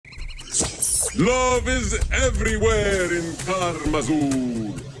Love is everywhere in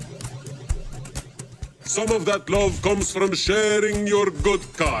KarmaZoo. Some of that love comes from sharing your good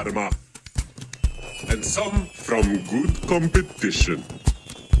karma, and some from good competition.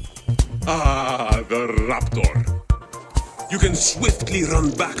 Ah, the raptor. You can swiftly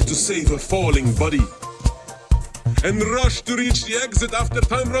run back to save a falling buddy, and rush to reach the exit after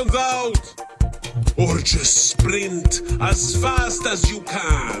time runs out. Or just sprint as fast as you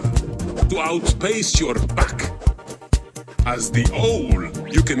can to outpace your pack. As the owl,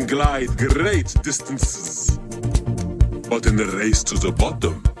 you can glide great distances. But in the race to the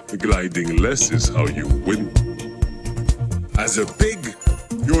bottom, gliding less is how you win. As a pig,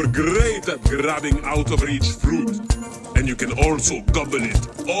 you're great at grabbing out of reach fruit, and you can also gobble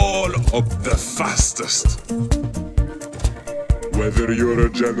it all up the fastest. Whether you're a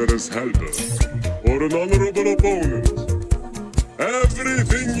generous helper or an honorable opponent,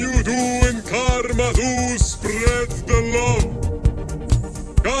 everything you do in KarmaZoo spreads the love.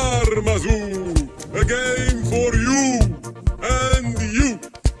 KarmaZoo, a game